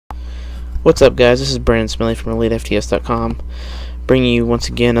What's up, guys? This is Smitley from EliteFTS.com, bringing you once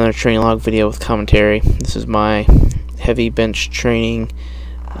again another training log video with commentary. This is my heavy bench training,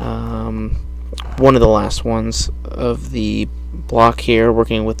 one of the last ones of the block here,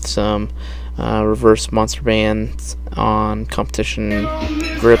 working with some reverse monster bands on competition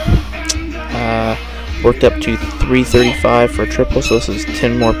grip. Worked up to 335 for a triple, so this is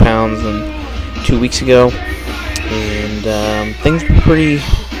 10 more pounds than 2 weeks ago, and things were pretty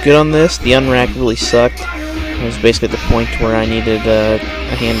good on this. The unrack really sucked. It was basically at the point where I needed a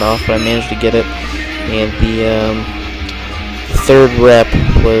handoff, but I managed to get it. And the third rep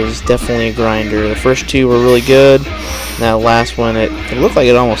was definitely a grinder. The first two were really good. That last one, it looked like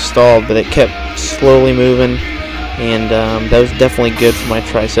it almost stalled, but it kept slowly moving, and that was definitely good for my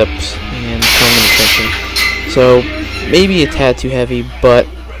triceps and toning tension. So maybe a tad too heavy, but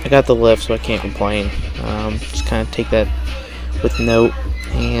I got the lift, so I can't complain. Just kind of take that with note.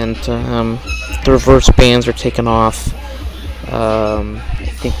 And the reverse bands are taken off, I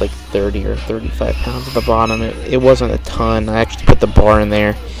think like 30 or 35 pounds at the bottom. It wasn't a ton. I actually put the bar in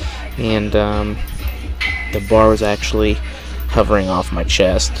there, and the bar was actually hovering off my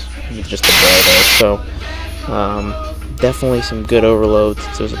chest, just the bar there. So definitely some good overloads.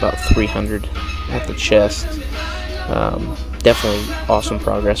 It was about 300 at the chest. Definitely awesome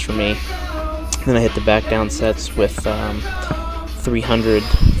progress for me. Then I hit the back down sets with 300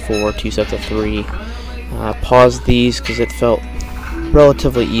 for 2 sets of 3. Paused these because it felt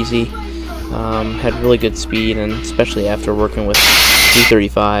relatively easy. Had really good speed, and especially after working with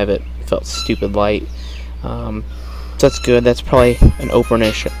 235, it felt stupid light. So that's good. That's probably an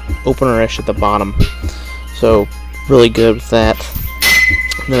openerish at the bottom. So really good with that.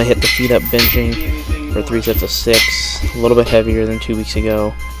 And then I hit the feet up benching for 3 sets of 6, a little bit heavier than 2 weeks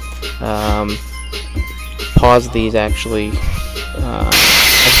ago. Paused these actually.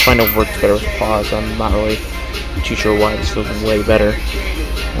 I just find it works better with pause. I'm not really too sure why. This feels way better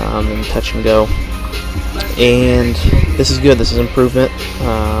than touch and go. And this is good. This is improvement.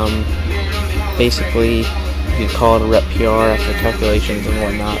 Basically, you could call it a rep PR after calculations and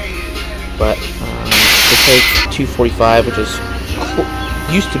whatnot. But to take 245, which is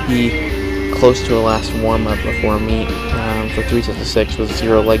used to be close to a last warm-up before a meet, for 3 sets of 6 with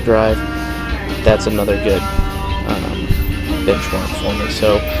 0 leg drive, that's another good bench warm for me.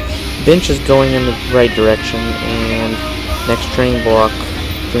 So bench is going in the right direction, and next training block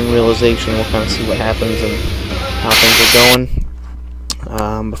during realization we'll kind of see what happens and how things are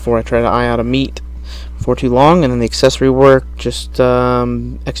going before I try to eye out a meet for too long. And then the accessory work, just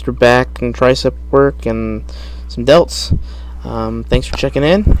extra back and tricep work and some delts. Thanks for checking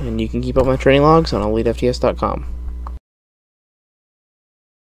in, and you can keep up my training logs on EliteFTS.com.